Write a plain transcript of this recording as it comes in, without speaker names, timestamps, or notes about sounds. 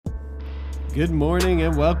Good morning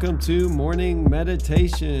and welcome to Morning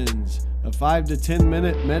Meditations, a 5 to 10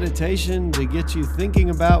 minute meditation to get you thinking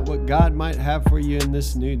about what God might have for you in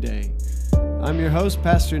this new day. I'm your host,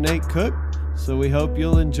 Pastor Nate Cook, so we hope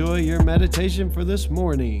you'll enjoy your meditation for this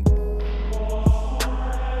morning.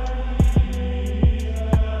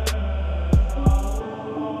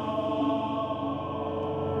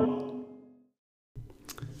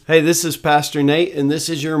 Hey, this is Pastor Nate, and this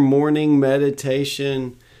is your morning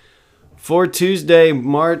meditation for Tuesday,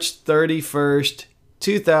 March 31st,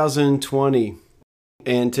 2020.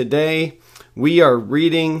 And today we are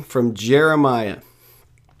reading from Jeremiah.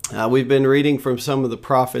 We've been reading from some of the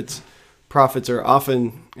prophets. Prophets are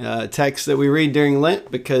often texts that we read during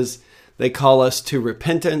Lent because they call us to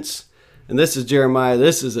repentance. And this is Jeremiah.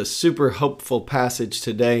 This is a super hopeful passage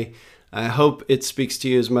today. I hope it speaks to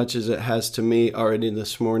you as much as it has to me already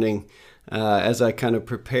this morning as I kind of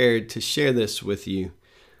prepared to share this with you.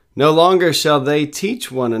 No longer shall they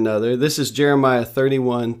teach one another. This is Jeremiah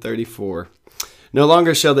 31:34. No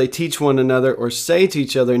longer shall they teach one another or say to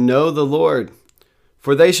each other, know the Lord.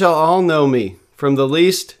 For they shall all know me, from the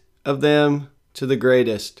least of them to the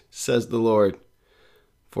greatest, says the Lord.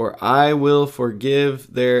 For I will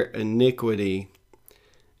forgive their iniquity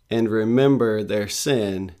and remember their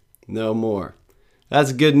sin no more.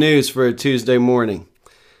 That's good news for a Tuesday morning.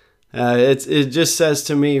 It just says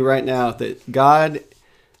to me right now that God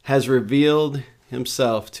has revealed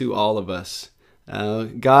himself to all of us.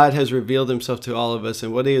 God has revealed himself to all of us,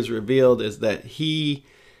 and what he has revealed is that he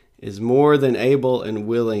is more than able and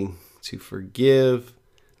willing to forgive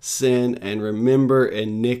sin and remember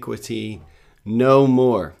iniquity no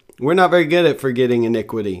more. We're not very good at forgetting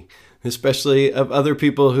iniquity, especially of other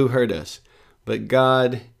people who hurt us, but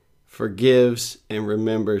God forgives and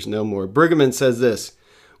remembers no more. Brueggemann says this: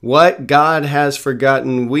 what God has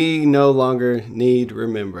forgotten, we no longer need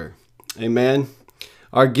remember. Amen.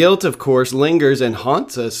 Our guilt, of course, lingers and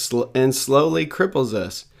haunts us and slowly cripples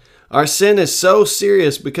us. Our sin is so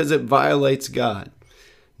serious because it violates God.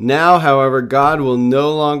 Now, however, God will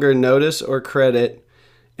no longer notice or credit,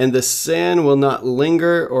 and the sin will not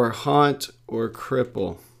linger or haunt or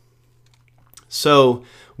cripple. So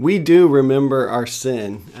we do remember our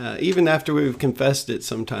sin, even after we've confessed it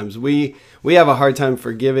sometimes. We have a hard time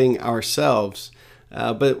forgiving ourselves,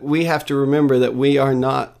 but we have to remember that we are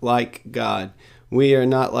not like God. We are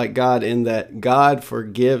not like God in that God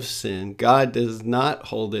forgives sin. God does not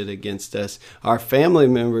hold it against us. Our family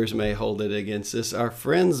members may hold it against us. Our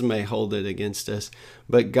friends may hold it against us.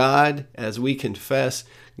 But God, as we confess,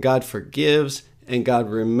 God forgives and God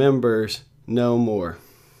remembers no more.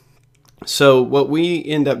 So what we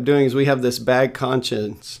end up doing is we have this bad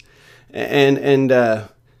conscience, and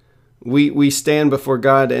we stand before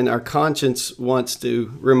God, and our conscience wants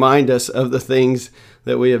to remind us of the things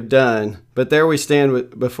that we have done. But there we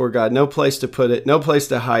stand before God, no place to put it, no place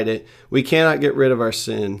to hide it. We cannot get rid of our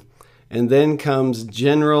sin. And then comes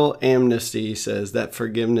general amnesty, he says, that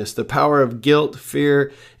forgiveness. The power of guilt,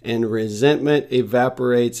 fear, and resentment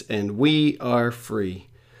evaporates, and we are free.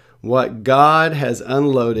 What God has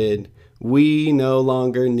unloaded, we no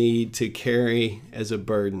longer need to carry as a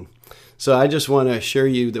burden. So I just want to assure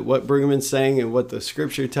you that what Brueggemann's saying and what the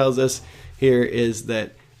scripture tells us here is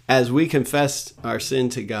that as we confess our sin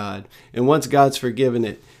to God, and once God's forgiven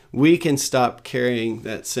it, we can stop carrying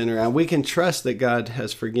that sin around. We can trust that God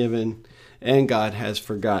has forgiven and God has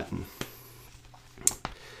forgotten.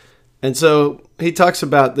 And so he talks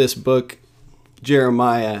about this book,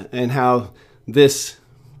 Jeremiah, and how this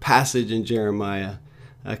passage in Jeremiah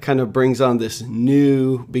kind of brings on this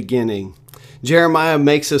new beginning. Jeremiah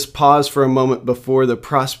makes us pause for a moment before the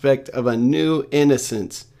prospect of a new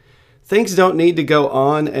innocence. Things don't need to go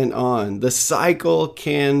on and on. The cycle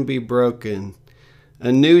can be broken.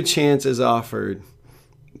 A new chance is offered.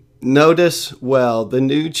 Notice well, the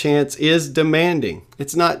new chance is demanding.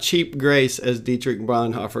 It's not cheap grace, as Dietrich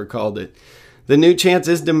Bonhoeffer called it. The new chance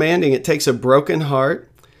is demanding. It takes a broken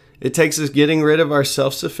heart. It takes us getting rid of our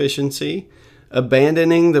self-sufficiency,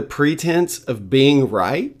 abandoning the pretense of being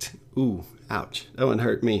right. Ooh, ouch, that one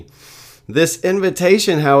hurt me. This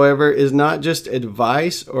invitation, however, is not just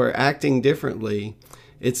advice or acting differently.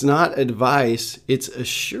 It's not advice, it's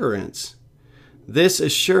assurance. This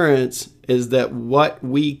assurance is that what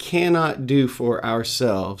we cannot do for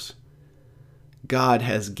ourselves, God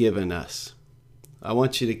has given us. I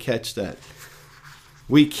want you to catch that.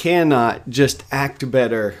 We cannot just act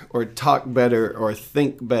better or talk better or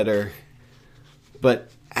think better,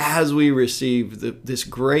 but as we receive this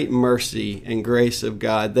great mercy and grace of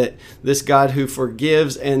God, that this God who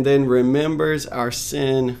forgives and then remembers our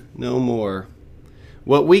sin no more.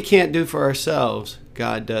 What we can't do for ourselves,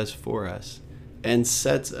 God does for us and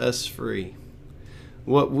sets us free.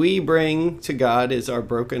 What we bring to God is our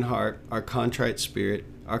broken heart, our contrite spirit,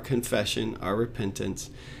 our confession, our repentance.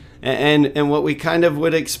 And what we kind of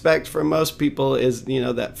would expect from most people is,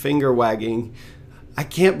 that finger wagging. I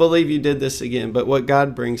can't believe you did this again. But what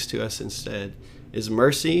God brings to us instead is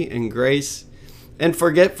mercy and grace and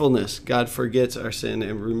forgetfulness. God forgets our sin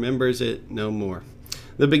and remembers it no more.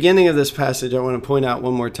 The beginning of this passage, I want to point out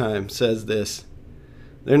one more time, says this.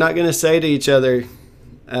 They're not going to say to each other,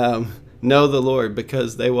 know the Lord,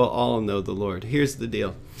 because they will all know the Lord. Here's the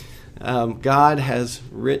deal. God has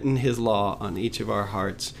written his law on each of our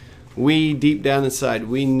hearts. We, deep down inside,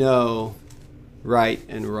 we know right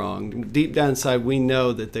and wrong. Deep down inside, we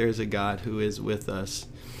know that there's a God who is with us.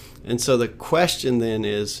 And so the question then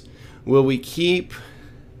is, will we keep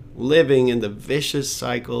living in the vicious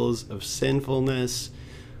cycles of sinfulness?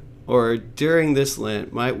 Or during this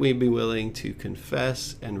Lent, might we be willing to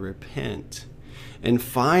confess and repent and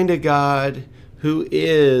find a God who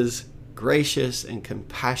is gracious and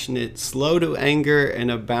compassionate, slow to anger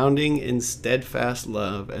and abounding in steadfast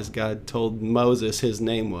love, as God told Moses his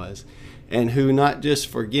name was, and who not just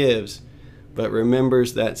forgives, but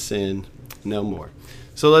remembers that sin no more.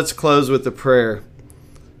 So let's close with the prayer.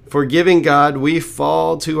 Forgiving God, we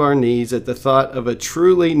fall to our knees at the thought of a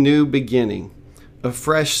truly new beginning, a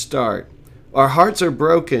fresh start. Our hearts are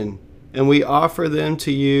broken, and we offer them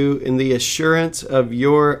to you in the assurance of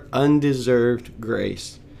your undeserved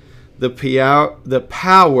grace, the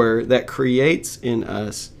power that creates in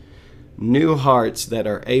us new hearts that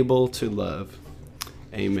are able to love.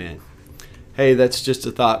 Amen. Hey, that's just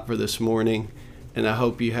a thought for this morning, and I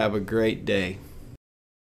hope you have a great day.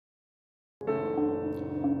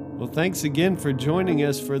 Well, thanks again for joining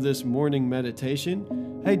us for this morning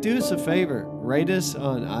meditation. Hey, do us a favor, rate us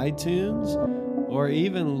on iTunes, or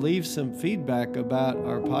even leave some feedback about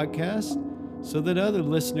our podcast so that other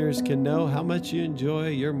listeners can know how much you enjoy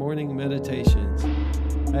your morning meditations.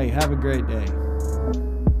 Hey, have a great day.